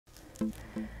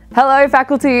Hello,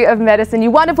 Faculty of Medicine,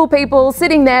 you wonderful people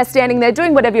sitting there, standing there,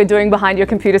 doing whatever you're doing behind your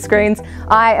computer screens.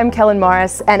 I am Kellyn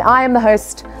Morris and I am the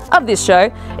host of this show.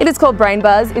 It is called Brain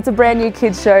Buzz. It's a brand new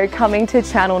kids show coming to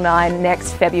Channel 9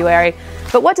 next February.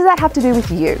 But what does that have to do with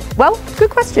you? Well, good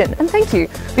question, and thank you,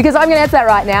 because I'm going to answer that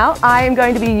right now. I am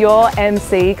going to be your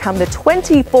MC come the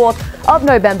 24th of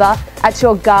November at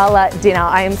your Gala dinner.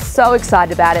 I am so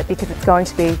excited about it because it's going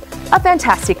to be a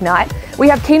fantastic night. We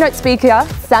have keynote speaker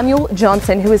Samuel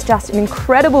Johnson, who is just an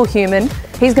incredible human.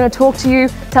 He's going to talk to you,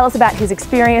 tell us about his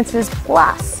experiences,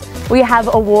 plus we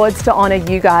have awards to honour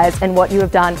you guys and what you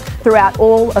have done throughout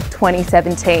all of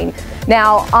 2017.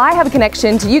 Now, I have a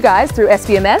connection to you guys through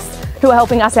SBMS, who are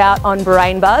helping us out on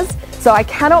Brain Buzz. So I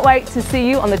cannot wait to see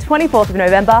you on the 24th of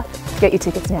November. Get your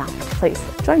tickets now. Please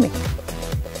join me.